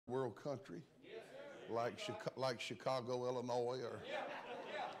World country, like Chicago, Illinois, or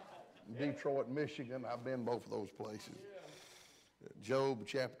Detroit, Michigan. I've been both of those places. Job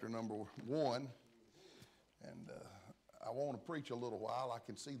chapter number 1, and I want to preach a little while. I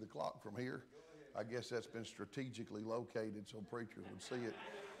can see the clock from here. I guess that's been strategically located so preachers would see it.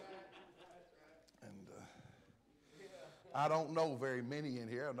 And I don't know very many in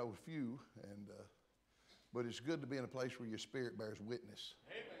here. I know a few, but it's good to be in a place where your spirit bears witness.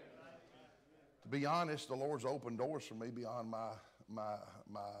 To be honest, the Lord's opened doors for me beyond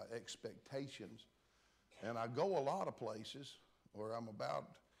my expectations. And I go a lot of places where I'm about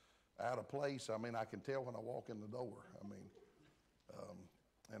out of place. I mean, I can tell when I walk in the door. I mean,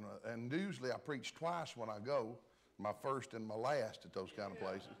 and usually I preach twice when I go, my first and my last at those kind of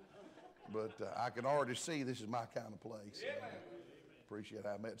places. But I can already see this is my kind of place. Appreciate it.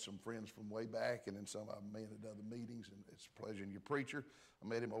 I met some friends from way back, and then some I've met at other meetings, and it's a pleasure. And your preacher, I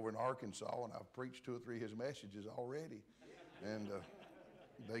met him over in Arkansas, and I've preached 2 or 3 of his messages already. And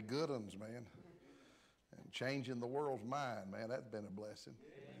they good ones, man. And changing the world's mind, man, that's been a blessing.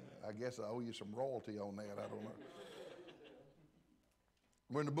 I guess I owe you some royalty on that. I don't know.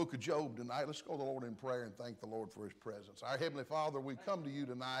 We're in the book of Job tonight. Let's go to the Lord in prayer and thank the Lord for his presence. Our Heavenly Father, we come to you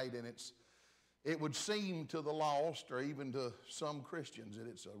tonight, and it would seem to the lost or even to some Christians that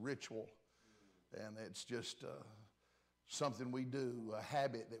it's a ritual, and it's just something we do, a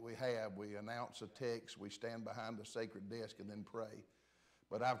habit that we have. We announce a text, we stand behind a sacred desk and then pray.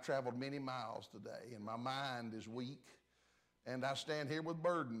 But I've traveled many miles today, and my mind is weak, and I stand here with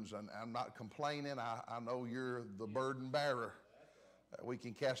burdens, and I'm not complaining. I know you're the burden bearer. We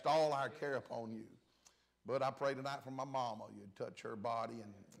can cast all our care upon you. But I pray tonight for my mama. You'd touch her body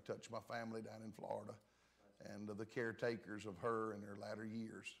and touch my family down in Florida and the caretakers of her in her latter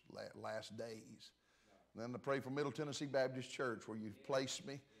years, last days. And then I pray for Middle Tennessee Baptist Church, where you've placed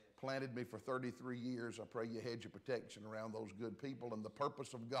me, planted me for 33 years. I pray you hedge your protection around those good people and the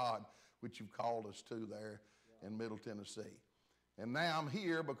purpose of God which you've called us to there in Middle Tennessee. And now I'm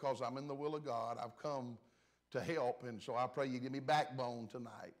here because I'm in the will of God. I've come to help, and so I pray you give me backbone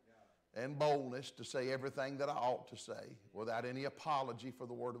tonight and boldness to say everything that I ought to say without any apology for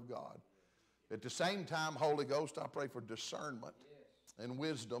the Word of God. At the same time, Holy Ghost, I pray for discernment and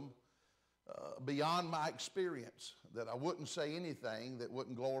wisdom beyond my experience, that I wouldn't say anything that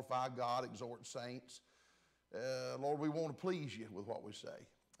wouldn't glorify God, exhort saints. Lord, we want to please you with what we say,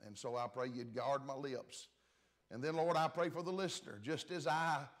 and so I pray you'd guard my lips. And then, Lord, I pray for the listener, just as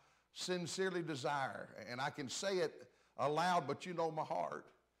I sincerely desire, and I can say it aloud, but you know my heart.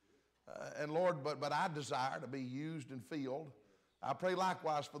 And Lord, but I desire to be used and filled. I pray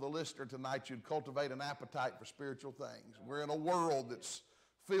likewise for the listener tonight, you'd cultivate an appetite for spiritual things. We're in a world that's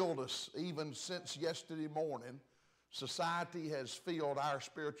filled us even since yesterday morning. Society has filled our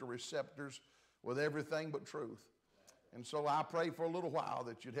spiritual receptors with everything but truth. And so I pray for a little while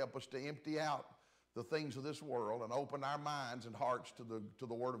that you'd help us to empty out the things of this world and open our minds and hearts to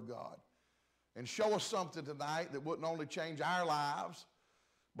the Word of God. And show us something tonight that wouldn't only change our lives,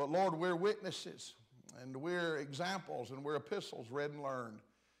 but Lord, we're witnesses and we're examples and we're epistles read and learned.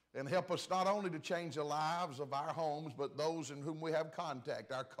 And help us not only to change the lives of our homes, but those in whom we have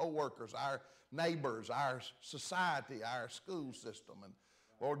contact, our co-workers, our neighbors, our society, our school system. And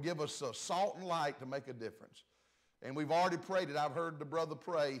Lord, give us salt and light to make a difference. And we've already prayed it. I've heard the brother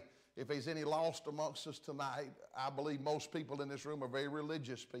pray. If there's any lost amongst us tonight, I believe most people in this room are very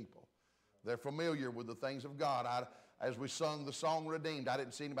religious people. They're familiar with the things of God. As we sung the song Redeemed, I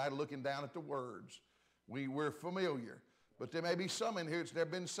didn't see anybody looking down at the words. We're familiar. But there may be some in here that's never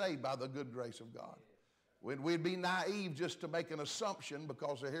been saved by the good grace of God. We'd be naive just to make an assumption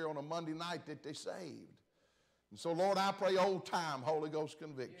because they're here on a Monday night that they're saved. And so, Lord, I pray old time Holy Ghost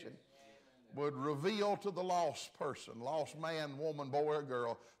conviction would reveal to the lost person, lost man, woman, boy, or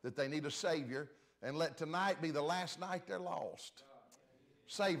girl, that they need a Savior, and let tonight be the last night they're lost.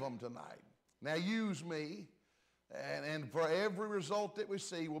 Save them tonight. Now use me, and for every result that we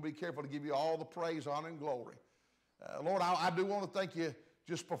see, we'll be careful to give you all the praise, honor, and glory. Lord, I do want to thank you,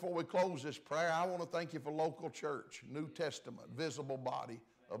 just before we close this prayer, I want to thank you for local church, New Testament, visible body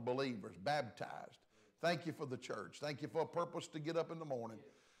of believers, baptized. Thank you for the church. Thank you for a purpose to get up in the morning.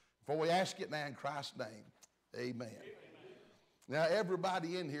 For we ask it now in Christ's name, amen. Now,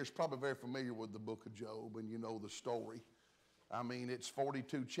 everybody in here is probably very familiar with the book of Job, and you know the story. I mean, it's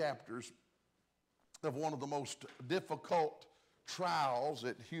 42 chapters of one of the most difficult trials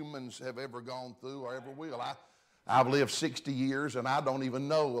that humans have ever gone through or ever will. I've lived 60 years, and I don't even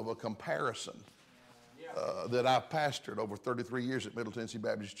know of a comparison that I've pastored over 33 years at Middle Tennessee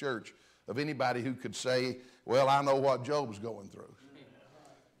Baptist Church of anybody who could say, well, I know what Job's going through.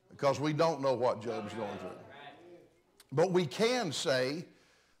 because we don't know what Job's going through. But we can say,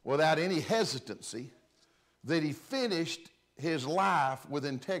 without any hesitancy, that he finished his life with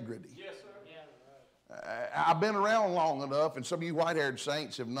integrity. Yes, sir. I've been around long enough, and some of you white-haired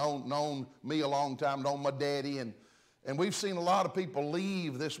saints have known me a long time, known my daddy, and we've seen a lot of people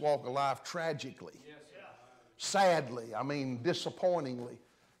leave this walk of life tragically, Yes, sir. sadly, I mean disappointingly,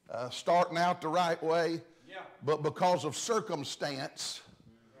 starting out the right way, but because of circumstance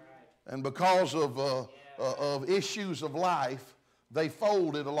and because of issues of life, they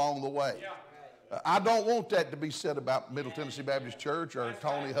folded along the way. I don't want that to be said about Middle Tennessee Baptist Church or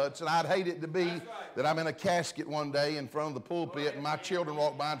Tony Hutson. I'd hate it to be that I'm in a casket one day in front of the pulpit and my children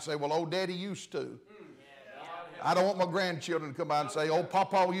walk by and say, well, old Daddy used to. I don't want my grandchildren to come by and say, oh,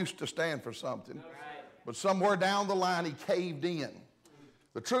 Papa used to stand for something. But somewhere down the line, he caved in.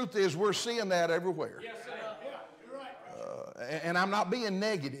 The truth is, we're seeing that everywhere. And I'm not being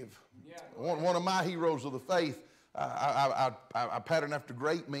negative. One of my heroes of the faith, I pattern after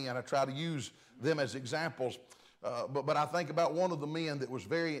great men. I try to use them as examples. But I think about one of the men that was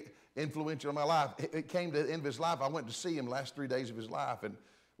very influential in my life. It came to the end of his life. I went to see him last 3 days of his life. And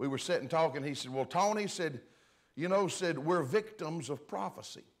we were sitting talking. He said, well, Tony, said, we're victims of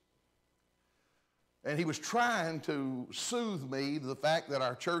prophecy. And he was trying to soothe me to the fact that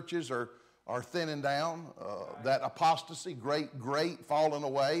our churches are thinning down, that apostasy, great falling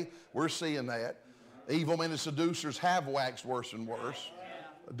away. We're seeing that. Evil men and seducers have waxed worse and worse,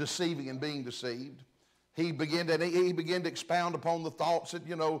 deceiving and being deceived. He began to expound upon the thoughts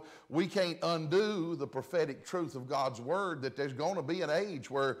that, we can't undo the prophetic truth of God's word, that there's going to be an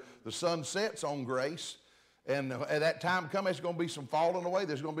age where the sun sets on grace, and at that time coming, there's going to be some falling away.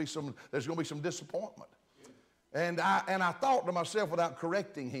 There's going to be some disappointment. And I thought to myself without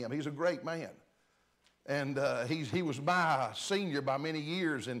correcting him, he's a great man. And he was my senior by many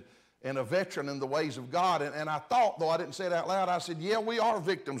years and a veteran in the ways of God. And I thought, though I didn't say it out loud, I said, yeah, we are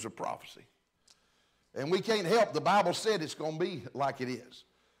victims of prophecy. And we can't help. The Bible said it's going to be like it is.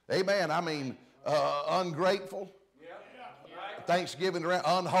 Amen. I mean, ungrateful, Thanksgiving,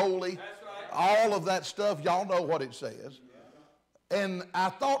 unholy, all of that stuff. Y'all know what it says. And I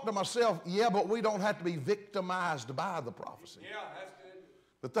thought to myself, yeah, but we don't have to be victimized by the prophecy. Yeah, that's good.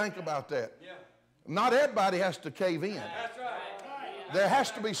 But think about that. Yeah. Not everybody has to cave in. That's right. There has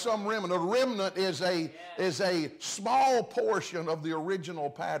to be some remnant. A remnant is a small portion of the original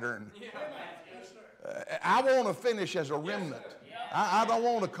pattern. I want to finish as a remnant. I don't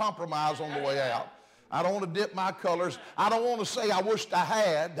want to compromise on the way out. I don't want to dip my colors. I don't want to say I wished I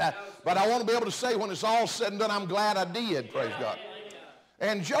had, but I want to be able to say when it's all said and done, I'm glad I did, praise God.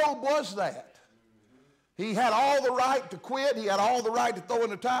 And Job was that. He had all the right to quit. He had all the right to throw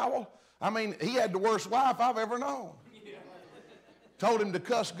in the towel. I mean, he had the worst wife I've ever known. Told him to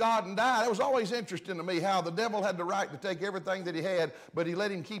cuss God and die. It was always interesting to me how the devil had the right to take everything that he had, but he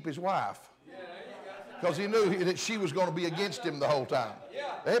let him keep his wife. Because he knew that she was going to be against him the whole time.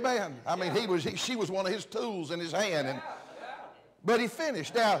 Amen. I mean, she was one of his tools in his hand. But he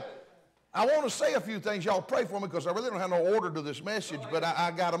finished. Now, I want to say a few things. Y'all pray for me because I really don't have no order to this message, but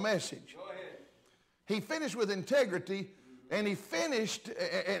I got a message. He finished with integrity, and he finished,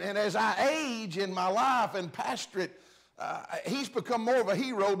 and as I age in my life and pastorate, he's become more of a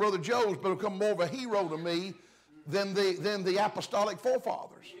hero. Brother Joe's become more of a hero to me than the apostolic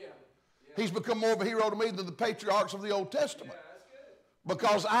forefathers. He's become more of a hero to me than the patriarchs of the Old Testament.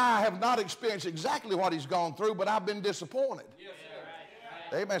 Because I have not experienced exactly what he's gone through, but I've been disappointed.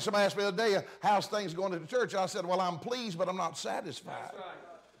 Amen. Somebody asked me the other day, how's things going at the church? I said, well, I'm pleased, but I'm not satisfied.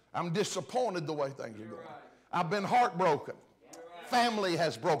 I'm disappointed the way things are going. I've been heartbroken. Family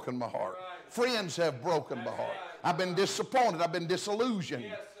has broken my heart. Friends have broken my heart. I've been disappointed. I've been disillusioned.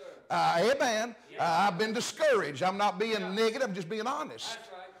 Amen. I've been discouraged. I'm not being negative. I'm just being honest.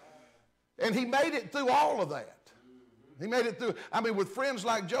 And he made it through all of that. He made it through, with friends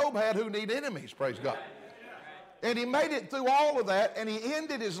like Job had who need enemies, praise God. And he made it through all of that, and he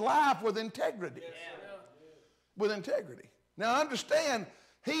ended his life with integrity. With integrity. Now understand,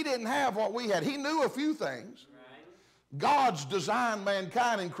 he didn't have what we had. He knew a few things. God's designed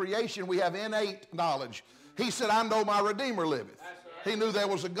mankind in creation. We have innate knowledge. He said, I know my Redeemer liveth. He knew there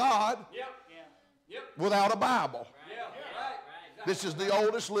was a God without a Bible. This is the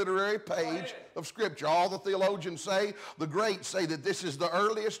oldest literary page of Scripture. All the theologians say, the greats say that this is the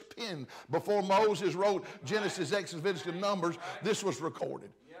earliest pen. Before Moses wrote Genesis, Exodus, Leviticus, and Numbers, this was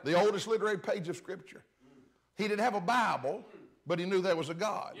recorded. The oldest literary page of Scripture. He didn't have a Bible, but he knew there was a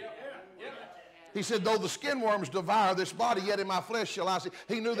God. He said, though the skin worms devour this body, yet in my flesh shall I see.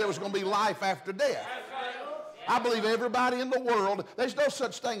 He knew there was going to be life after death. I believe everybody in the world, there's no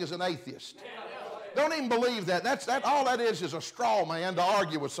such thing as an atheist. Don't even believe that. All that is a straw man to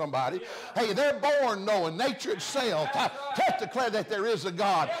argue with somebody. Hey, they're born knowing nature itself. Can't declare that there is a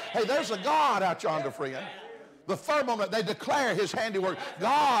God. Hey, there's a God out yonder, friend. The firmament, they declare his handiwork.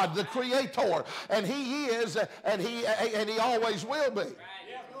 God, the creator. And he is, and he always will be.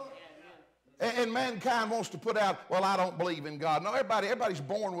 And mankind wants to put out, well, I don't believe in God. No, everybody's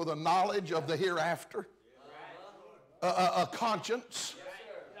born with a knowledge of the hereafter, a conscience,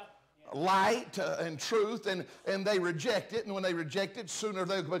 light and truth, and they reject it. And when they reject it, sooner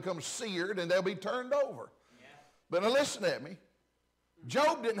they'll become seared and they'll be turned over. But now listen at me.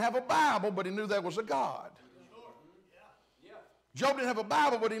 Job didn't have a Bible, but he knew there was a God. Job didn't have a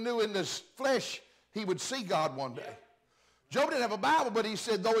Bible, but he knew in this flesh he would see God one day. Job didn't have a Bible, but he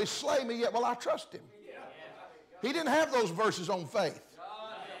said, though he slay me, yet will I trust him. He didn't have those verses on faith.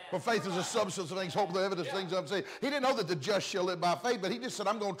 For faith is the substance of things, hope of the evidence of things unseen. He didn't know that the just shall live by faith, but he just said,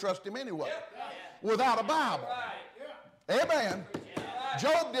 I'm going to trust him anyway. Without a Bible. Amen.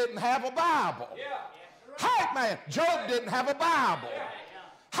 Job didn't have a Bible. Hype man, Job didn't have a Bible.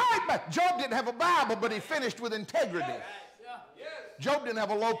 Hype man, Job didn't have a Bible, but he finished with integrity. Job didn't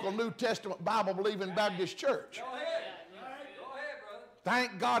have a local New Testament Bible-believing Baptist church.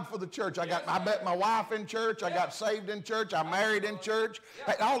 Thank God for the church. I met my wife in church. I got saved in church. I married in church.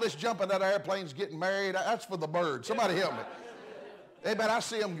 Hey, all this jumping out of airplanes, getting married, that's for the birds. Somebody help me. Amen. I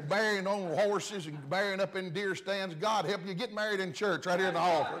see them marrying on horses and marrying up in deer stands. God help you. Get married in church right here in the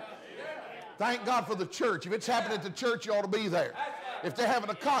altar. Thank God for the church. If it's happening at the church, you ought to be there. If they're having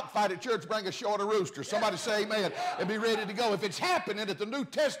a cockfight at church, bring a show and a rooster. Somebody say amen and be ready to go. If it's happening at the New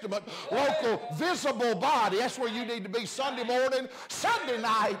Testament local visible body, that's where you need to be Sunday morning, Sunday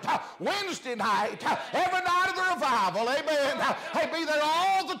night, Wednesday night, every night of the revival. Amen. Hey, be there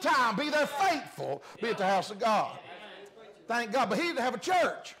all the time. Be there faithful. Be at the house of God. Thank God. But he didn't have a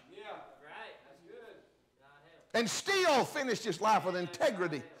church. And still finished his life with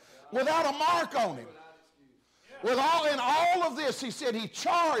integrity, without a mark on him. In all of this, he said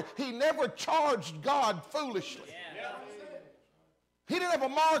he never charged God foolishly. He didn't have a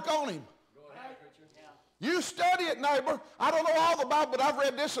mark on him. You study it, neighbor. I don't know all the Bible, but I've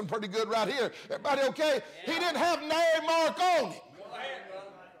read this one pretty good right here. Everybody okay? He didn't have no mark on him.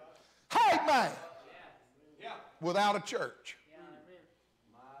 Hey, man. Without a church.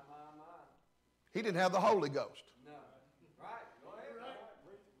 He didn't have the Holy Ghost.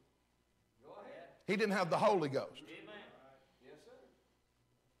 He didn't have the Holy Ghost.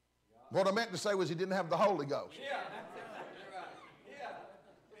 What I meant to say was he didn't have the Holy Ghost.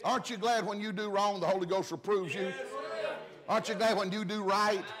 Aren't you glad when you do wrong, the Holy Ghost reproves you? Aren't you glad when you do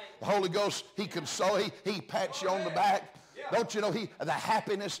right, the Holy Ghost, he consoles, he pats you on the back? Don't you know the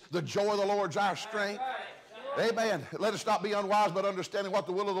happiness, the joy of the Lord is our strength? Amen. Let us not be unwise, but understanding what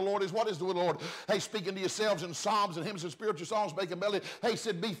the will of the Lord is. What is the will of the Lord? Hey, speaking to yourselves in psalms and hymns and spiritual songs, making melody. Hey,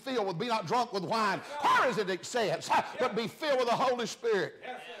 said, be not drunk with wine. Where is it says? But be filled with the Holy Spirit.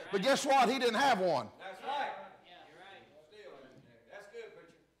 But guess what? He didn't have one. That's right. Yeah, you're right. That's good,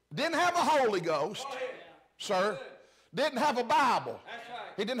 preacher. Didn't have a Holy Ghost, sir. Didn't have a Bible. That's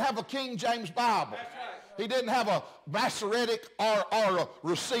right. He didn't have a King James Bible. That's right. He didn't have a Masoretic or a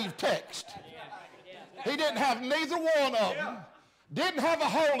received text. He didn't have neither one of them. Didn't have a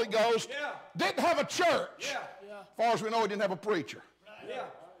Holy Ghost. Didn't have a church. As far as we know, he didn't have a preacher.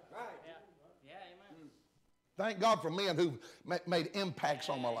 Thank God for men who made impacts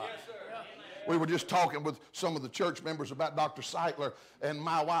on my life. We were just talking with some of the church members about Dr. Seitler and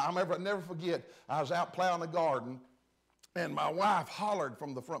my wife. I'll never forget, I was out plowing the garden, and my wife hollered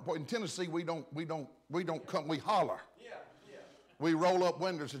from the front porch. In Tennessee, we don't come, we holler. We roll up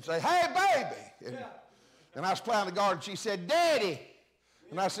windows and say, hey, baby. And I was plowing the garden. She said, Daddy.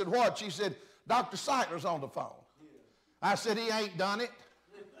 And I said, what? She said, Dr. Seitler's on the phone. I said, he ain't done it.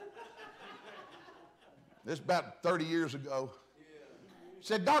 This is about 30 years ago.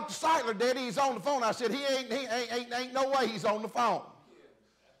 Said, Dr. Seitler, Daddy, he's on the phone. I said, he ain't no way he's on the phone.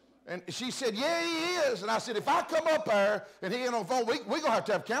 And she said, yeah, he is. And I said, if I come up there and he ain't on the phone, we're going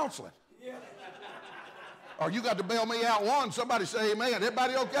to have counseling. Or you got to bail me out one. Somebody say amen.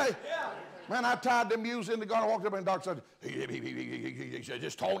 Everybody okay? Man, I tied them mules in the garden. I walked up and the doctor said, he said,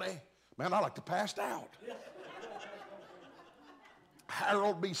 just Tony. Man, I like to pass out.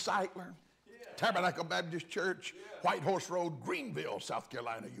 Harold B. Seitler, Tabernacle Baptist Church, White Horse Road, Greenville, South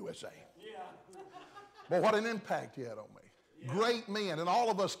Carolina, USA. But what an impact he had on me. Great men, and all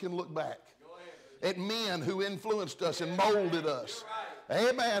of us can look back at men who influenced us and molded us.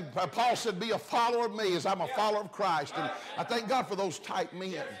 Amen. Paul said, be a follower of me as I'm a follower of Christ. And I thank God for those type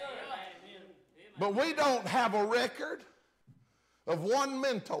men. But we don't have a record of one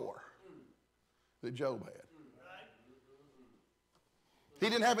mentor that Job had. He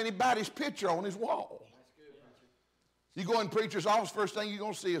didn't have anybody's picture on his wall. You go in preacher's office, first thing you're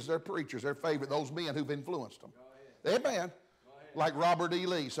going to see is their preachers, their favorite, those men who've influenced them. Amen. Like Robert E.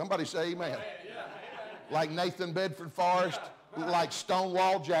 Lee. Somebody say amen. Like Nathan Bedford Forrest, like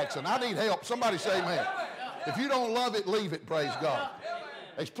Stonewall Jackson. I need help. Somebody say amen. If you don't love it, leave it, praise God.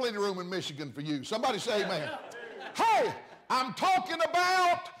 There's plenty of room in Michigan for you. Somebody say amen. Hey, I'm talking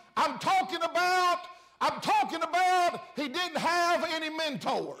about he didn't have any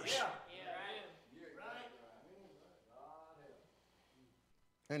mentors.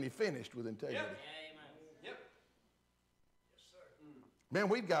 And he finished with integrity. Man,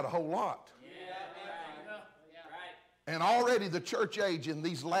 we've got a whole lot. And already the church age in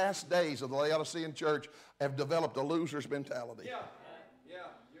these last days of the Laodicean church have developed a loser's mentality. You're right.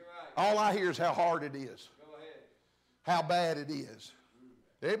 All I hear is how hard it is. Go ahead. How bad it is.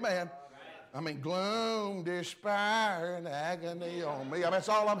 Amen. I mean, gloom, despair, and agony on me. I mean, that's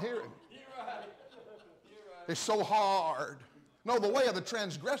all I'm hearing. You're right. It's so hard. No, the way of the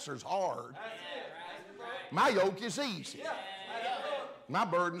transgressor is hard. That's it. My yoke is easy. My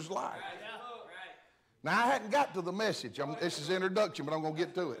burden's light. Now, I hadn't got to the message. This is introduction, but I'm going to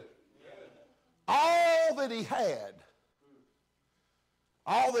get to it. All that he had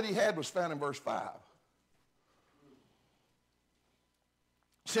was found in verse 5.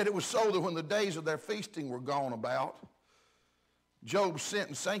 It said it was so that when the days of their feasting were gone about, Job sent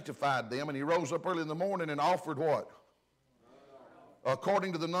and sanctified them, and he rose up early in the morning and offered what?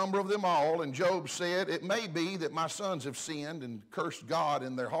 According to the number of them all. And Job said, it may be that my sons have sinned and cursed God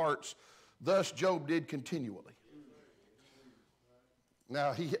in their hearts. Thus Job did continually.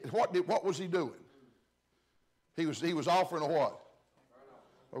 Now, what was he doing? He was offering a what?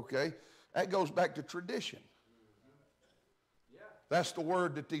 Okay. That goes back to tradition. That's the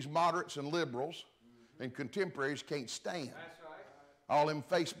word that these moderates and liberals and contemporaries can't stand. That's right. All them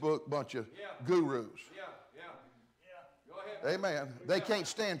Facebook bunch of gurus. Go ahead. Amen. They can't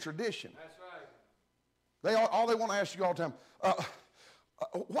stand tradition. That's right. All they want to ask you all the time,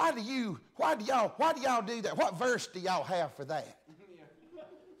 why do y'all do that? What verse do y'all have for that?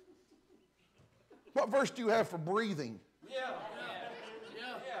 What verse do you have for breathing? Yeah.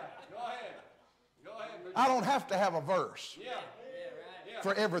 Go ahead. I don't have to have a verse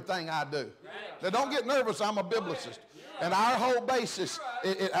for everything I do. Now, don't get nervous. I'm a biblicist. And our whole basis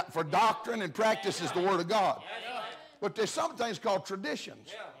for doctrine and practice is the Word of God. But there's some things called traditions.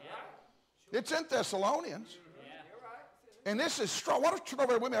 It's in Thessalonians. And this is strong. Why don't you turn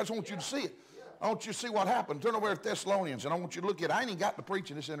over there with me? I just want you to see it. I want you to see what happened. Turn over there to Thessalonians, and I want you to look at it. I ain't even got to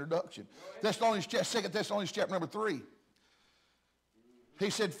preach in this introduction. 2 Thessalonians chapter number 3. He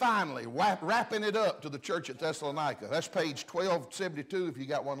said, finally, wrapping it up to the church at Thessalonica. That's page 1272 if you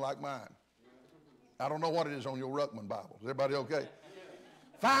got one like mine. I don't know what it is on your Ruckman Bible. Is everybody okay?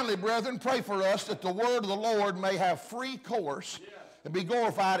 Finally, brethren, pray for us that the word of the Lord may have free course and be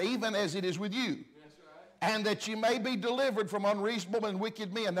glorified even as it is with you. And that you may be delivered from unreasonable and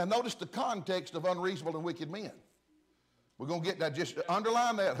wicked men. Now notice the context of unreasonable and wicked men. We're going to get that. Just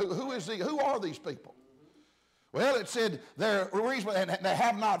underline that. Who are these people? Well, it said they're reasonable and they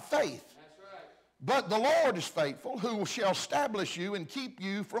have not faith. That's right. But the Lord is faithful, who shall establish you and keep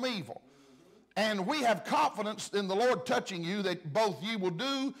you from evil. And we have confidence in the Lord touching you that both you will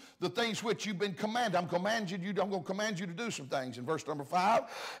do the things which you've been commanded. I'm going to command you to do some things in verse number 5.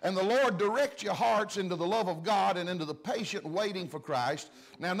 And the Lord direct your hearts into the love of God and into the patient waiting for Christ.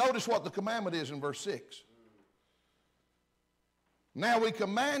 Now notice what the commandment is in verse 6. Now we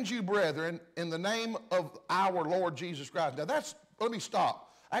command you, brethren, in the name of our Lord Jesus Christ. Now let me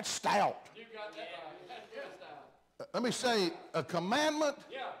stop. That's stout. You got that right. That's stout. Let me say, a commandment.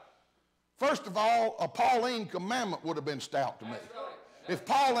 Yeah. First of all, a Pauline commandment would have been stout to me. If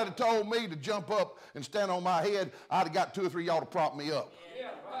Paul had told me to jump up and stand on my head, I'd have got 2 or 3 y'all to prop me up. Yeah,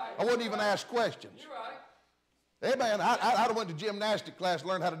 right. I wouldn't even ask questions. You're right. Hey, man, I'd have went to gymnastic class and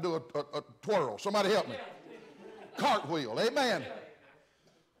learned how to do a twirl. Somebody help me. Cartwheel. Amen.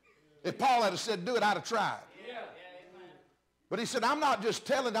 If Paul had said do it, I'd have tried. Yeah. But he said, I'm not just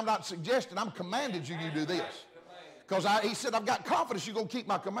telling, I'm not suggesting, I'm commanding you do this. Because he said, I've got confidence you're going to keep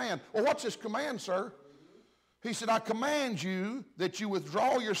my command. Well, what's his command, sir? He said, I command you that you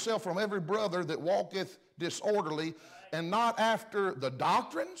withdraw yourself from every brother that walketh disorderly and not after the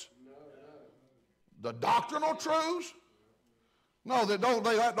doctrines, the doctrinal truths. No, they don't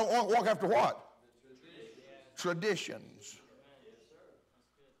walk after what? Traditions.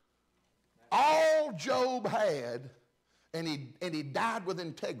 All Job had, and he died with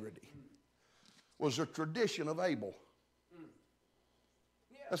integrity, was a tradition of Abel.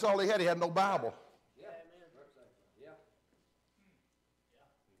 That's all he had. He had no Bible.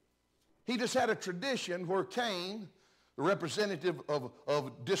 He just had a tradition where Cain, the representative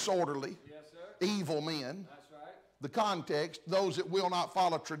of disorderly, evil men, the context, those that will not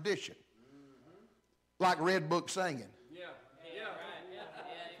follow tradition, like Red Book singing,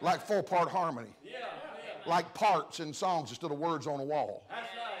 like four-part harmony, like parts in songs instead of words on a wall.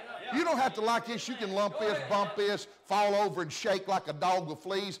 You don't have to like this. You can lump this, bump this, fall over and shake like a dog with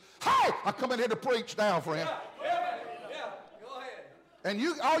fleas. Hey, I come in here to preach now, friend. And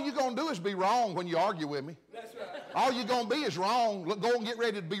all you're going to do is be wrong when you argue with me. That's right. All you're going to be is wrong. Look, go and get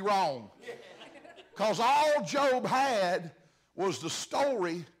ready to be wrong. Because all Job had was the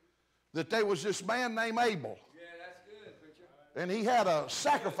story that there was this man named Abel. Yeah, that's good, preacher. And he had a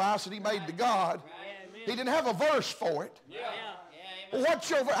sacrifice that he made to God. He didn't have a verse for it. Yeah. Well, what's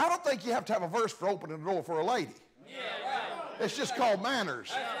your verse? I don't think you have to have a verse for opening the door for a lady. Yeah, right. It's just called manners.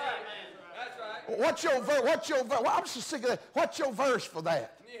 That's right. That's right. What's your verse? Well, I'm just sick of that. What's your verse for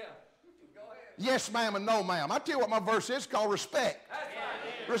that? Yeah. Go ahead. Yes, ma'am, and no, ma'am. I tell you what my verse is. It's called respect.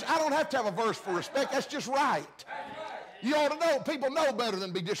 That's right. I don't have to have a verse for respect. That's just right. That's right. You ought to know. People know better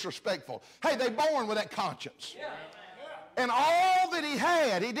than be disrespectful. Hey, they're born with that conscience. Yeah. And all that he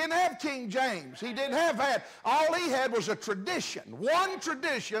had, he didn't have King James. He didn't have all he had was a tradition, one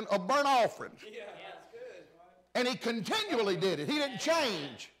tradition of burnt offerings. Yeah, that's good. And he continually did it. He didn't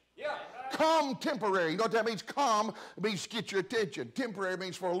change. Yeah. Come temporary. You know what that means? Come means get your attention. Temporary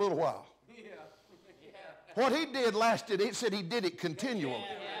means for a little while. Yeah. What he did lasted, it said he did it continually.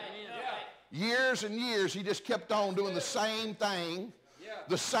 Years and years, he just kept on doing the same thing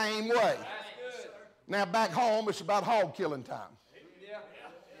the same way. That's good. Now back home, it's about hog killing time. Yeah.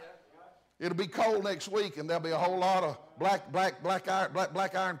 It'll be cold next week, and there'll be a whole lot of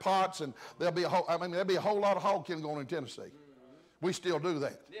black iron pots, and there'll be a whole lot of hog killing going on in Tennessee. We still do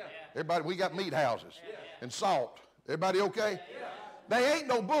that. Yeah. Everybody, we got meat houses and salt. Everybody okay? There ain't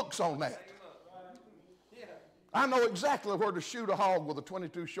no books on that. I know exactly where to shoot a hog with a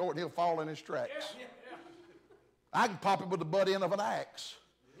 22 short, and he'll fall in his tracks. I can pop him with the butt end of an axe,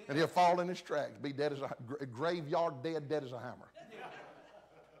 and he'll fall in his tracks. Be dead as a graveyard dead as a hammer.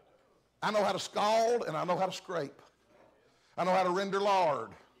 I know how to scald, and I know how to scrape. I know how to render lard.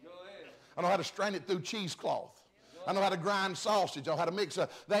 I know how to strain it through cheesecloth. I know how to grind sausage. I know how to mix. There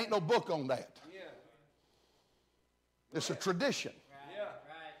ain't no book on that. It's a tradition.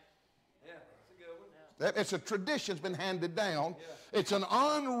 It's a tradition that's been handed down. It's an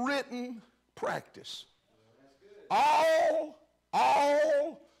unwritten practice. All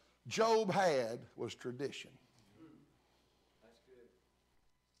Job had was tradition.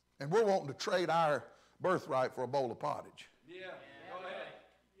 And we're wanting to trade our birthright for a bowl of pottage.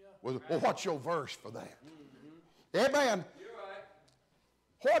 Well, what's your verse for that? Amen.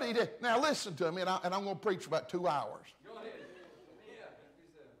 What he did. Now listen to me, and I'm going to preach for about 2 hours.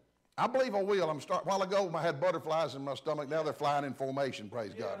 I believe I will. A while ago, I had butterflies in my stomach. Now they're flying in formation.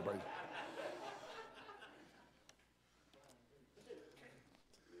 Praise God. Praise.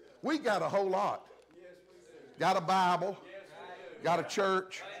 We got a whole lot. Got a Bible. Got a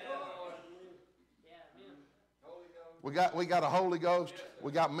church. We got a Holy Ghost.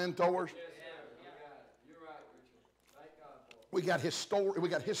 We got mentors. We got history. We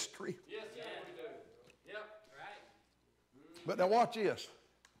got history. But now watch this.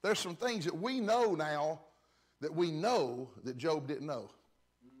 There's some things that we know now that we know that Job didn't know.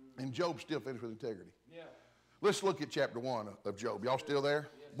 And Job still finished with integrity. Let's look at chapter 1 of Job. Y'all still there?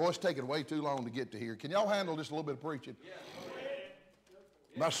 Boy, it's taking way too long to get to here. Can y'all handle just a little bit of preaching?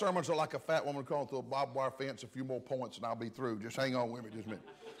 My sermons are like a fat woman crawling through a barbed wire fence. A few more points and I'll be through. Just hang on with me just a minute.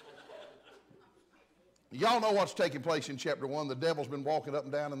 Y'all know what's taking place in chapter 1. The devil's been walking up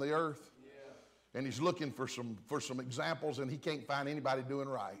and down in the earth. And he's looking for some examples, and he can't find anybody doing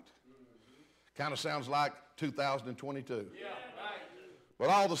right. Kind of sounds like 2022. But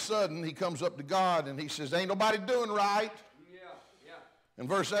all of a sudden, he comes up to God, and he says, ain't nobody doing right. In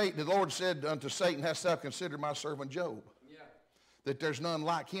verse 8, the Lord said unto Satan, hast thou considered my servant Job? That there's none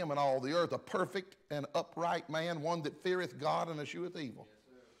like him in all the earth, a perfect and upright man, one that feareth God and escheweth evil.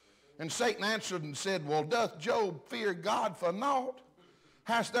 And Satan answered and said, well, doth Job fear God for naught?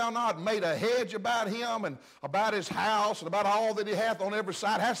 Hast thou not made a hedge about him and about his house and about all that he hath on every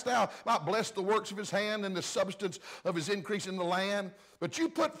side? Hast thou not blessed the works of his hand and the substance of his increase in the land? But you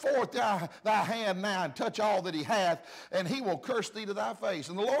put forth thy hand now and touch all that he hath, and he will curse thee to thy face.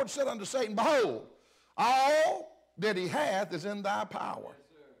 And the Lord said unto Satan, behold, all that he hath is in thy power.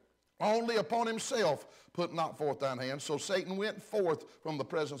 Only upon himself put not forth thine hand. So Satan went forth from the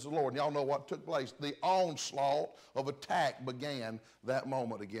presence of the Lord. And y'all know what took place. The onslaught of attack began that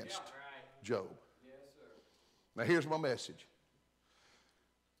moment against Job. Yes, sir. Now here's my message.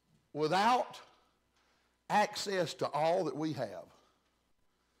 Without access to all that we have,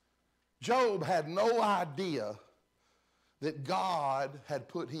 Job had no idea that God had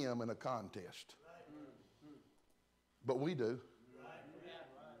put him in a contest. But we do.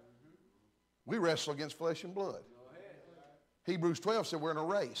 We wrestle against flesh and blood. Hebrews 12 said we're in a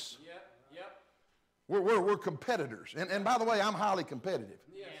race. We're competitors. And by the way, I'm highly competitive.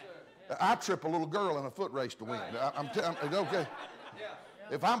 Yes, sir. I trip a little girl in a foot race to win. I'm okay.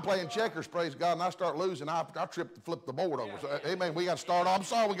 If I'm playing checkers, praise God, and I start losing, I flip the board over. So, amen. We got to start. I'm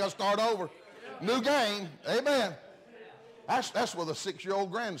sorry, we got to start over. New game. Amen. That's with a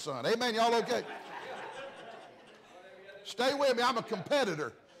 6-year-old grandson. Amen. Y'all okay? Stay with me. I'm a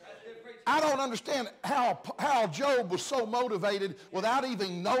competitor. I don't understand how Job was so motivated without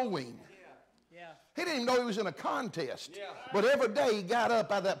even knowing. He didn't even know he was in a contest. But every day he got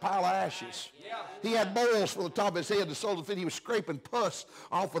up out of that pile of ashes. He had boils from the top of his head to the sole of his feet. He was scraping pus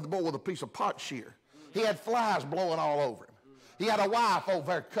off of the bowl with a piece of pot shear. He had flies blowing all over him. He had a wife over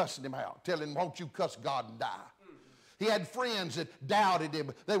there cussing him out, telling him, won't you cuss God and die? He had friends that doubted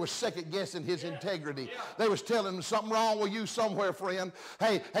him. They were second-guessing his integrity. They was telling him something wrong with you somewhere, friend.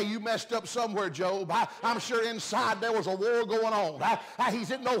 Hey, you messed up somewhere, Job. I'm sure inside there was a war going on. He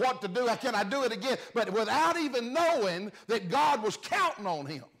didn't know what to do. Can I do it again? But without even knowing that God was counting on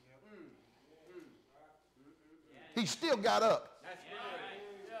him, he still got up.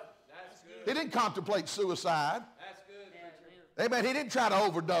 He didn't contemplate suicide. Amen. He didn't try to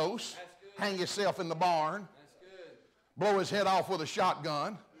overdose, hang himself in the barn, blow his head off with a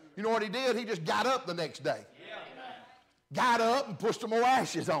shotgun. You know what he did? He just got up the next day. Got up and put some more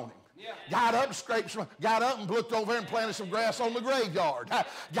ashes on him. Got up and scraped some, got up and looked over and planted some grass on the graveyard.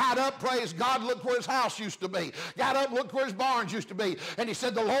 Got up, praise God, looked where his house used to be. Got up, looked where his barns used to be. And he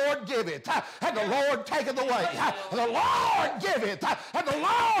said, the Lord give it, and the Lord taketh away. The Lord give it, and the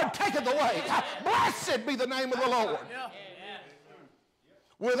Lord taketh away. Blessed be the name of the Lord.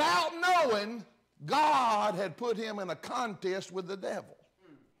 Without knowing, God had put him in a contest with the devil.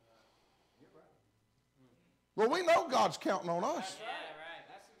 Well, we know God's counting on us.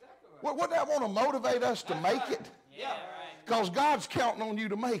 Well, wouldn't that want to motivate us to make it? Because God's counting on you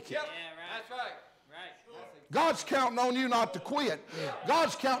to make it. That's right. God's counting on you not to quit.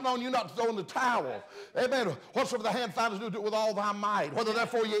 God's counting on you not to throw in the towel. Amen. Whatsoever the hand finds, do it with all thy might. Whether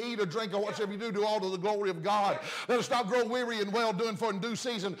therefore you eat or drink or whatsoever you do all to the glory of God. Let us not grow weary in well-doing, for in due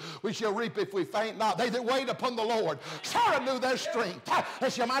season we shall reap if we faint not. They that wait upon the Lord shall renew their strength. They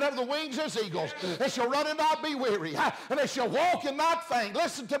shall mount up the wings as eagles. They shall run and not be weary. And they shall walk and not faint.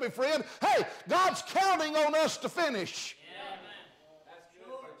 Listen to me, friend. Hey, God's counting on us to finish.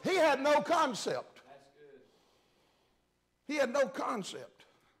 He had no concept. He had no concept.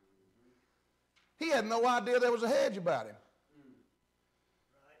 He had no idea there was a hedge about him.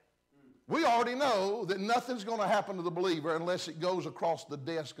 We already know that nothing's going to happen to the believer unless it goes across the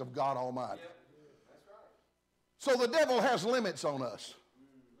desk of God Almighty. So the devil has limits on us.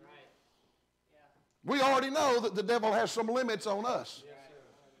 We already know that the devil has some limits on us.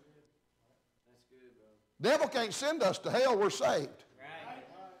 The devil can't send us to hell. We're saved.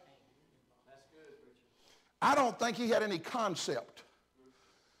 I don't think he had any concept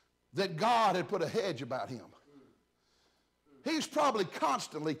that God had put a hedge about him. He's probably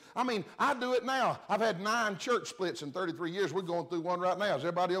constantly, I do it now. I've had 9 church splits in 33 years. We're going through one right now. Is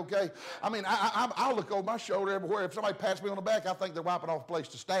everybody okay? I'll look over my shoulder everywhere. If somebody pats me on the back, I think they're wiping off a place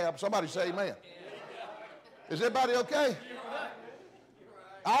to stab. Somebody say amen. Is everybody okay?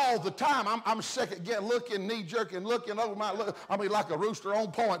 All the time, I'm second again, looking, knee-jerking, looking over like a rooster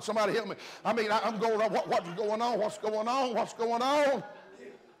on point. Somebody help me. I'm going, what's going on? What's going on? What's going on?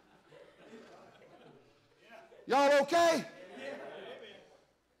 Y'all okay?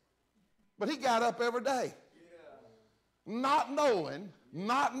 But he got up every day, not knowing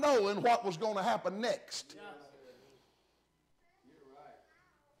what was going to happen next.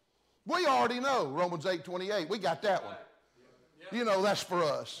 We already know Romans 8:28. We got that one. You know, that's for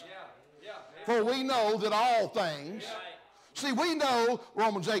us. For we know that all things. See, we know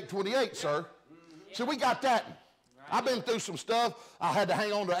Romans 8:28, sir. See, we got that. I've been through some stuff. I had to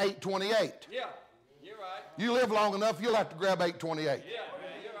hang on to 8:28. Yeah, you're right. You live long enough, you'll have to grab 8:28.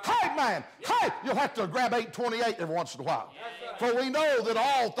 Hey, man. Hey, you'll have to grab 8:28 every once in a while. For we know that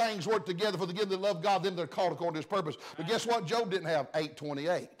all things work together for the good that love God, them that are called according to his purpose. But guess what? Job didn't have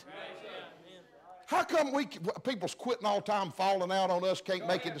 8:28. How come people's quitting all the time, falling out on us, can't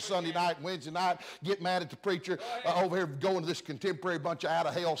make it to Sunday night and Wednesday night, get mad at the preacher over here going to this contemporary bunch of out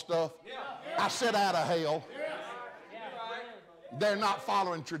of hell stuff? I said out of hell. They're not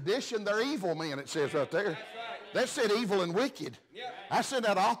following tradition. They're evil men, it says right there. That said evil and wicked. I said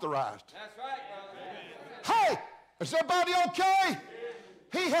that authorized. Hey, is everybody okay?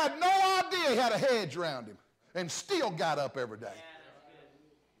 He had no idea he had a hedge around him and still got up every day.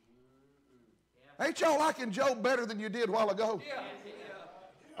 Ain't y'all liking Job better than you did a while ago?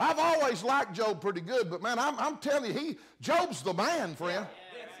 I've always liked Job pretty good, but man, I'm telling you, Job's the man, friend.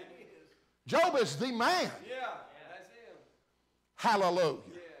 Job is the man. Hallelujah.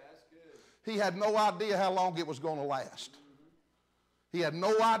 He had no idea how long it was going to last. He had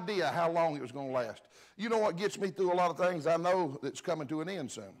no idea how long it was going to last. You know what gets me through a lot of things? I know that's coming to an end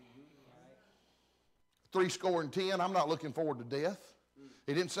soon. 70, I'm not looking forward to death.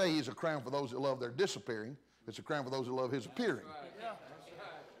 He didn't say he's a crown for those that love their disappearing. It's a crown for those that love his appearing.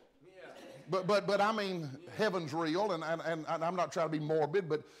 But I mean, heaven's real, and I'm not trying to be morbid,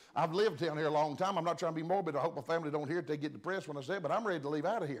 but I've lived down here a long time. I'm not trying to be morbid. I hope my family don't hear it. They get depressed when I say it, but I'm ready to leave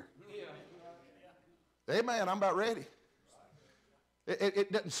out of here. Amen. I'm about ready.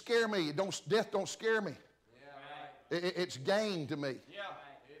 It doesn't scare me. Death don't scare me. It's gain to me.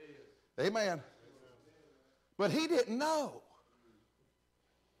 Amen. But he didn't know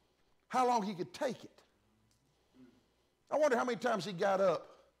how long he could take it. I wonder how many times he got up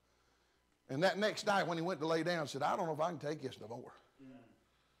and that next night when he went to lay down said, I don't know if I can take this no more.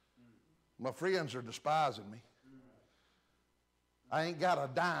 My friends are despising me. I ain't got a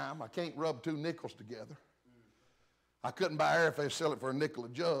dime. I can't rub 2 nickels together. I couldn't buy air if they sell it for a nickel a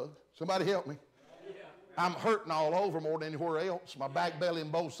jug. Somebody help me. I'm hurting all over more than anywhere else. My back belly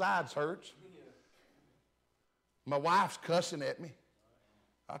and both sides hurts. My wife's cussing at me.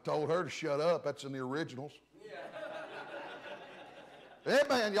 I told her to shut up. That's in the originals. Hey,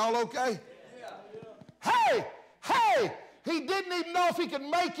 man, y'all okay? Hey, he didn't even know if he could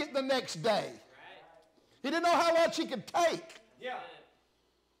make it the next day. He didn't know how much he could take.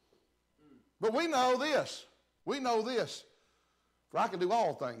 But we know this. We know this. For I can do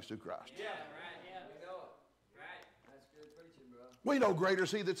all things through Christ. We know greater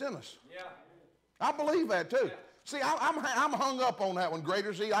is he that's in us. I believe that too. See, I'm hung up on that one. Greater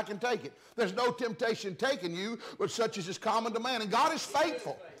is he, I can take it. There's no temptation taking you, but such as is common to man. And God is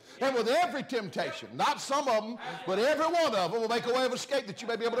faithful. And with every temptation, not some of them, but every one of them will make a way of escape that you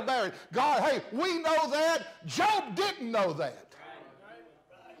may be able to bear it. God, hey, we know that. Job didn't know that.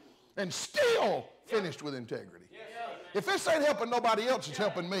 And still finished with integrity. If this ain't helping nobody else, it's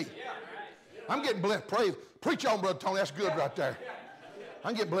helping me. I'm getting blessed. Preach on, Brother Tony. That's good right there.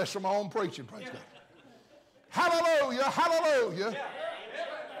 I'm getting blessed from my own preaching. Praise God. Hallelujah, hallelujah.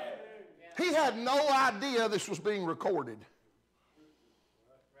 He had no idea this was being recorded.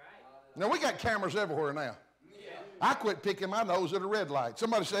 Now, we got cameras everywhere now. I quit picking my nose at a red light.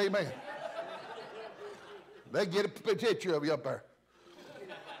 Somebody say amen. They get a picture of you up there.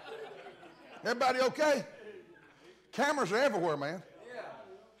 Everybody okay? Cameras are everywhere, man.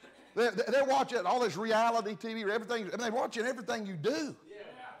 They're watching all this reality TV, everything, and they're watching everything you do.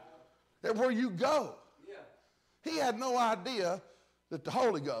 Everywhere you go. He had no idea that the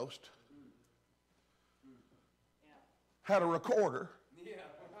Holy Ghost had a recorder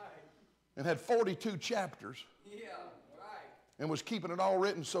and had 42 chapters and was keeping it all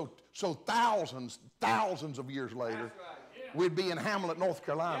written so thousands of years later we'd be in Hamlet, North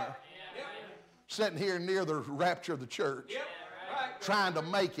Carolina, sitting here near the rapture of the church, trying to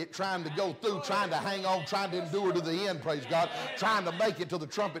make it, trying to go through, trying to hang on, trying to endure to the end, praise God, trying to make it till the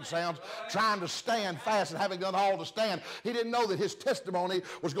trumpet sounds, trying to stand fast and having done all to stand. He didn't know that his testimony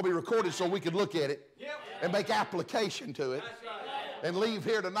was going to be recorded so we could look at it and make application to it. And leave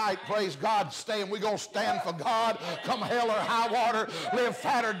here tonight, praise God, staying. We're going to stand for God, come hell or high water, live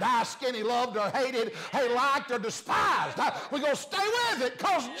fat or die skinny, loved or hated, hey, liked or despised. We're going to stay with it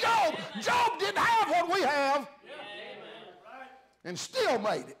because Job didn't have what we have and still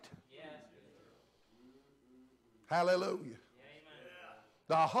made it. Hallelujah.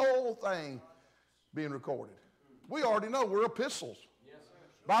 The whole thing being recorded. We already know we're epistles.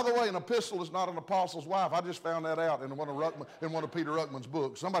 By the way, an epistle is not an apostle's wife. I just found that out in one of Peter Ruckman's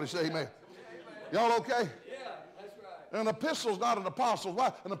books. Somebody say amen. Y'all okay? Yeah, that's right. An epistle is not an apostle's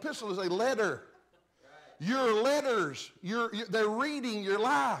wife. An epistle is a letter. Your letters, they're reading your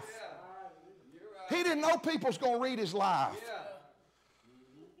life. He didn't know people's going to read his life.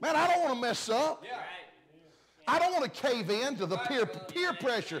 Man, I don't want to mess up. I don't want to cave in to the peer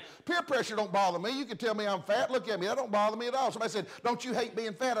pressure. Peer pressure don't bother me. You can tell me I'm fat. Look at me. That don't bother me at all. Somebody said, don't you hate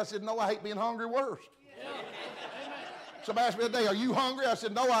being fat? I said, no, I hate being hungry worse. Yeah. Somebody asked me the other day, are you hungry? I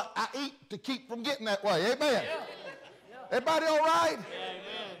said, no, I eat to keep from getting that way. Amen. Yeah. Everybody all right? Yeah,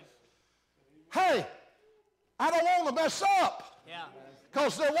 hey, I don't want to mess up.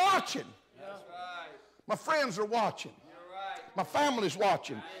 Because they're watching. That's right. My friends are watching. You're right. My family's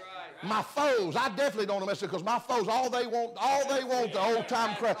watching. My foes, I definitely don't want to mess up because my foes, all they want, the old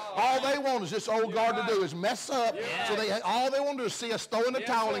time crowd, all they want is this old guard to do is mess up. So all they want to do is see us throw in the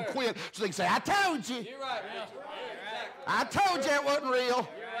towel and quit so they can say, I told you. You're right. I told you it wasn't real.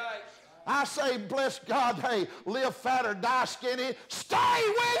 I say, bless God, hey, live fat or die skinny. Stay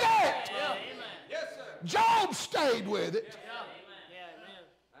with it. Yes, sir. Job stayed with it.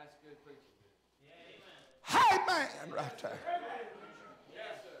 That's good preaching. Hey, man, right there.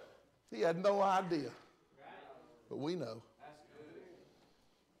 He had no idea. But we know.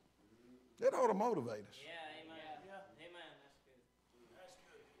 It ought to motivate us. Yeah, amen. Amen. That's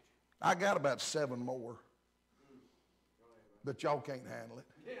good. I got about 7 more. But y'all can't handle it.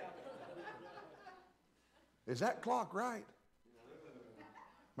 Is that clock right?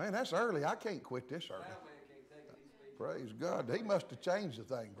 Man, that's early. I can't quit this early. Praise God. He must have changed the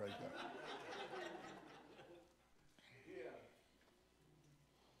thing. Praise God.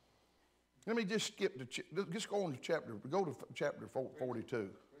 Let me just skip to, just go on to chapter 42.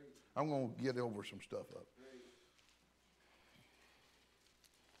 I'm going to get over some stuff up.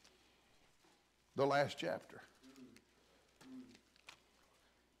 The last chapter.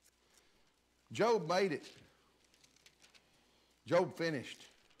 Job made it. Job finished.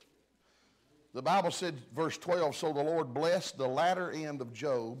 The Bible said, verse 12, so the Lord blessed the latter end of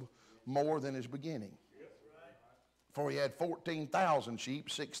Job more than his beginning. For he had 14,000 sheep,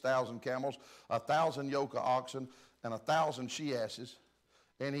 6,000 camels, 1,000 yoke of oxen, and 1,000 she-asses.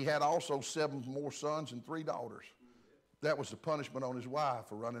 And he had also 7 more sons and 3 daughters. That was the punishment on his wife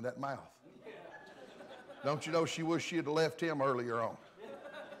for running that mouth. Don't you know she wished she had left him earlier on?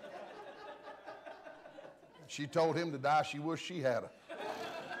 She told him to die. She wished she had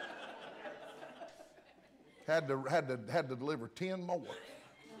had to deliver 10 more.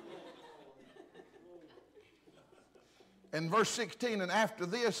 In verse 16, and after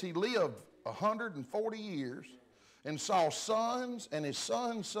this he lived 140 years and saw sons and his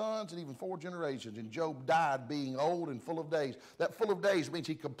sons' sons and even 4 generations. And Job died being old and full of days. That full of days means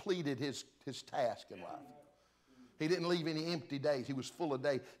he completed his task in life. He didn't leave any empty days. He was full of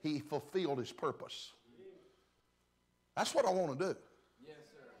days. He fulfilled his purpose. That's what I want to do. Yes,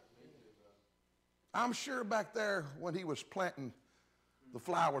 sir. I'm sure back there when he was planting the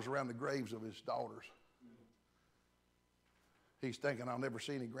flowers around the graves of his daughters, he's thinking, I'll never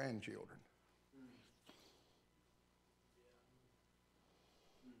see any grandchildren.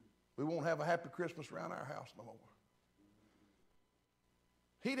 We won't have a happy Christmas around our house no more.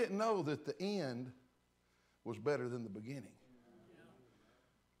 He didn't know that the end was better than the beginning.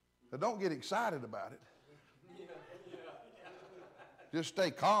 Now don't get excited about it. Just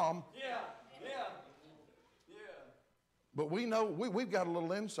stay calm. But we know, we've got a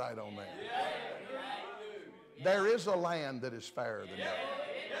little insight on that. There is a land that is fairer than that.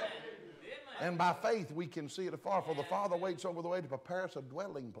 And by faith we can see it afar, for the Father waits over the way to prepare us a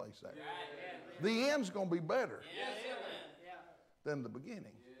dwelling place there. The end's going to be better than the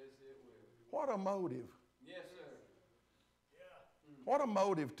beginning. What a motive. What a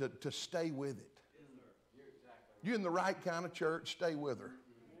motive to stay with it. You're in the right kind of church, stay with her.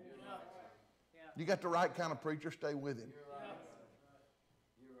 You got the right kind of preacher, stay with him.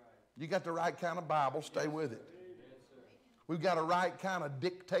 You got the right kind of Bible, stay with it. We've got a right kind of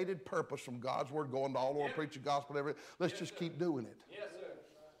dictated purpose from God's Word, going to all over, preach the gospel, everything. Let's just keep doing it. Yes, sir.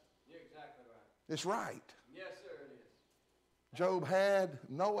 You're exactly right. It's right. Yes, sir, it is. Job had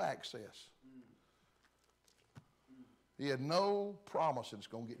no access. He had no promise that it's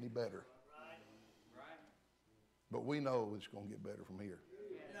going to get any better. But we know it's going to get better from here.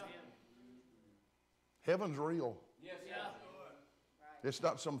 Heaven's real. Yes, sir. It's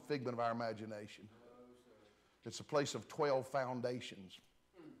not some figment of our imagination. It's a place of 12 foundations,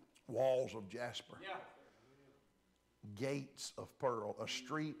 walls of jasper, gates of pearl, a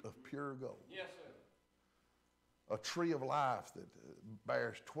street of pure gold, Yes, sir. a tree of life that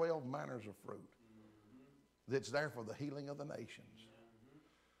bears 12 manners of fruit, that's there for the healing of the nations.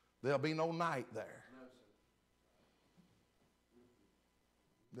 There'll be no night there.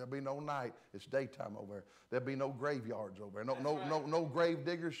 There'll be no night. It's daytime over there. There'll be no graveyards over there. No grave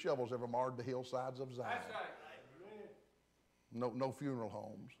diggers' shovels ever marred the hillsides of Zion. That's right. No funeral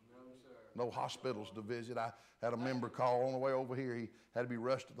homes. No, sir. No hospitals to visit. I had a member call on the way over here. He had to be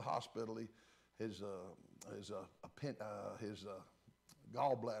rushed to the hospital. His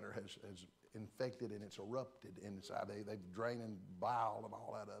gallbladder has infected and it's erupted inside. They're draining bile and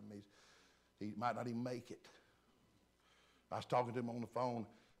all that of him. He might not even make it. I was talking to him on the phone.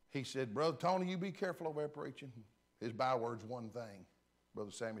 He said, Brother Tony, you be careful over there preaching. His byword's one thing.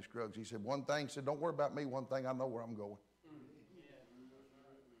 Brother Sammy Scruggs. He said, one thing. He said, don't worry about me. One thing, I know where I'm going.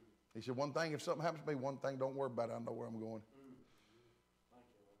 He said, one thing, if something happens to me, one thing, don't worry about it. I know where I'm going.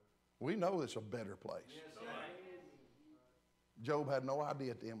 We know it's a better place. Job had no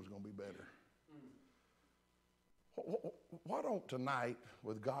idea at the end was going to be better. Why don't tonight,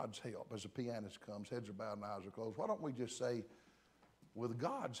 with God's help, as the pianist comes, heads are bowed and eyes are closed, why don't we just say, with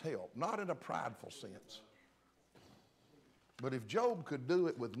God's help, not in a prideful sense, but if Job could do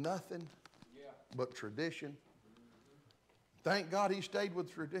it with nothing but tradition, thank God he stayed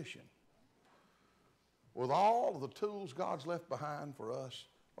with tradition. With all of the tools God's left behind for us,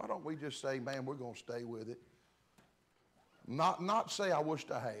 why don't we just say, man, we're going to stay with it. Not say I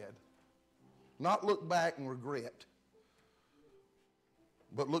wished I had. Not look back and regret.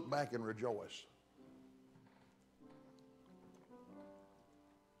 But look back and rejoice.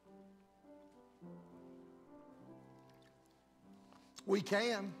 We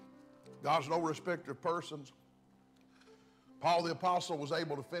can. God's no respecter of persons. Paul the Apostle was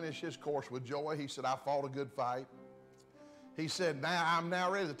able to finish his course with joy. He said, I fought a good fight. He said, I'm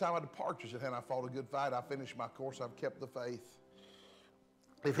now ready. The time of departure at hand, I fought a good fight. I finished my course. I've kept the faith.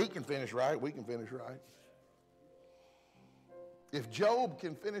 If he can finish right, we can finish right. If Job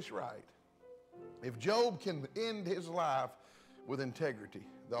can finish right, if Job can end his life with integrity,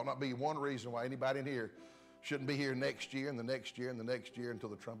 there'll not be one reason why anybody in here shouldn't be here next year and the next year and the next year until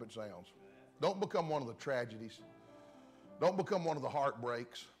the trumpet sounds. Don't become one of the tragedies. Don't become one of the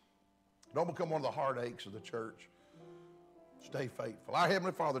heartbreaks. Don't become one of the heartaches of the church. Stay faithful. Our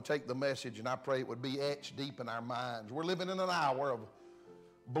Heavenly Father, take the message, and I pray it would be etched deep in our minds. We're living in an hour of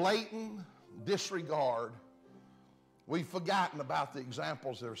blatant disregard. We've forgotten about the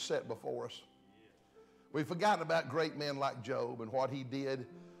examples that are set before us. We've forgotten about great men like Job and what he did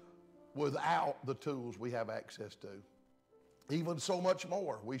without the tools we have access to. Even so much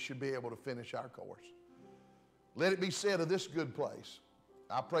more, we should be able to finish our course. Let it be said of this good place.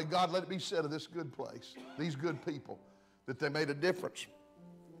 I pray, God, let it be said of this good place, these good people, that they made a difference,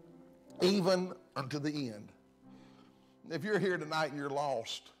 even unto the end. If you're here tonight and you're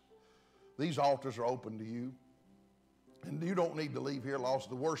lost, these altars are open to you. And you don't need to leave here lost.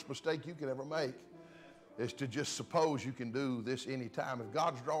 The worst mistake you can ever make is to just suppose you can do this anytime. If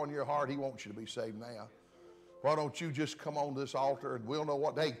God's drawing your heart, he wants you to be saved now. Why don't you just come on this altar and we'll know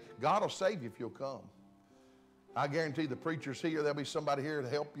what day. God will save you if you'll come. I guarantee the preacher's here. There'll be somebody here to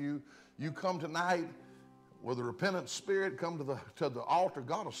help you. You come tonight with a repentant spirit, come to the altar.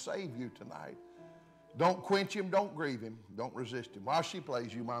 God will save you tonight. Don't quench him. Don't grieve him. Don't resist him. While she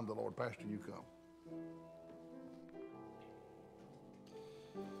plays, you mind the Lord. Pastor, you come.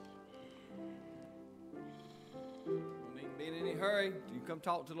 Don't need to be in any hurry. You come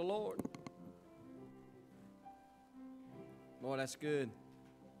talk to the Lord. Boy, that's good.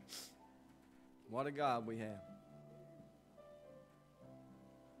 What a God we have.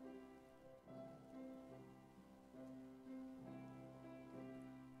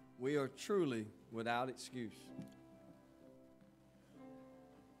 We are truly without excuse.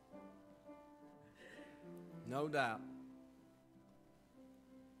 No doubt.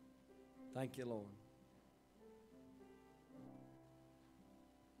 Thank you, Lord.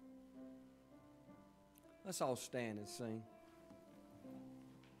 Let's all stand and sing.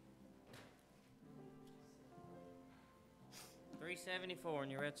 $374 in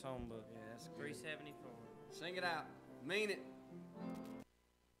your Red Home book. Yeah, that's good. 374. Sing it out. Mean it.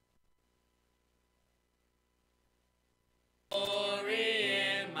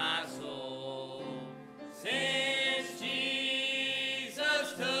 Glory in my soul, since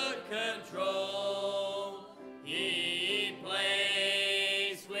Jesus took control, he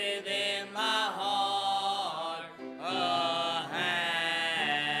placed within my heart a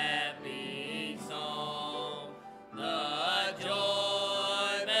happy song. The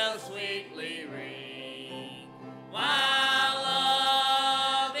joy bells sweetly ring while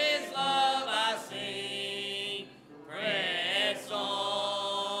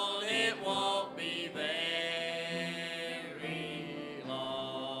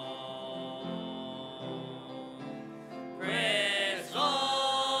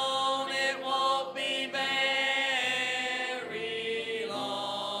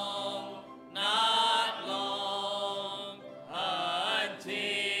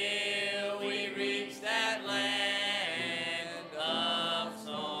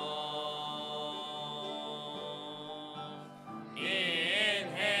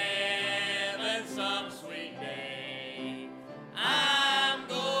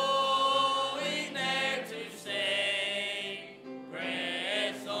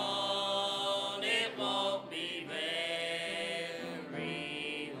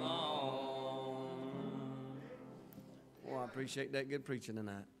appreciate that good preaching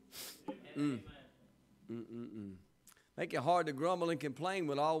tonight. Make it hard to grumble and complain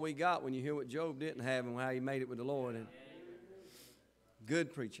with all we got when you hear what Job didn't have and how he made it with the Lord. And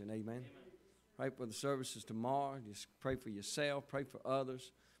good preaching, amen. Pray for the services tomorrow. Just pray for yourself. Pray for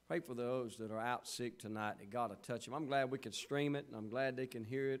others. Pray for those that are out sick tonight, that God will touch them. I'm glad we can stream it, and I'm glad they can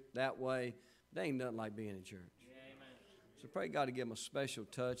hear it that way. There ain't nothing like being in church. So pray God to give them a special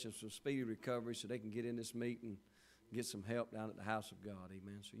touch and some speedy recovery so they can get in this meeting and get some help down at the house of God,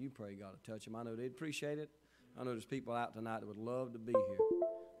 amen. So you pray God to touch them. I know they'd appreciate it. I know there's people out tonight that would love to be here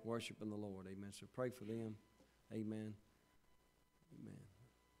worshiping the Lord, amen. So pray for them, amen. Amen.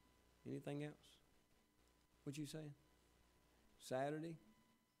 Anything else? What you saying? Saturday?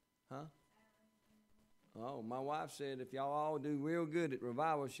 Huh? Oh, my wife said if y'all all do real good at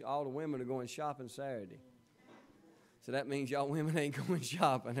revival, all the women are going shopping Saturday. So that means y'all women ain't going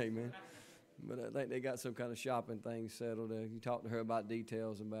shopping, amen. But I think they got some kind of shopping thing settled. You talk to her about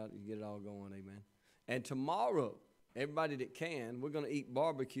details about it, you get it all going, amen. And tomorrow, everybody that can, we're going to eat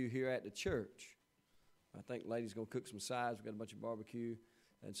barbecue here at the church. I think ladies going to cook some sides. We've got a bunch of barbecue.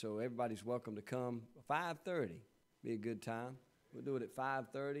 And so everybody's welcome to come. 5:30 be a good time. We'll do it at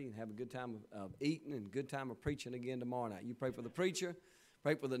 5:30 and have a good time of eating and a good time of preaching again tomorrow night. You pray for the preacher.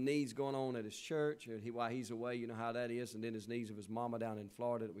 Pray for the needs going on at his church. While he's away, you know how that is. And then his needs of his mama down in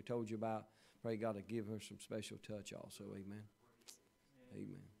Florida that we told you about. Pray God to give her some special touch also. Amen.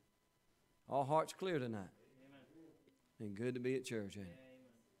 Amen. All hearts clear tonight. Amen. And good to be at church, ain't it?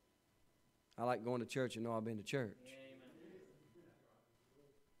 I like going to church and know I've been to church.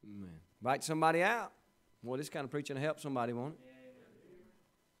 Amen. Invite somebody out. Well, this kind of preaching will help somebody, won't it?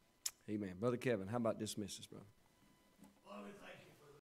 Amen. Brother Kevin, how about dismiss us, brother?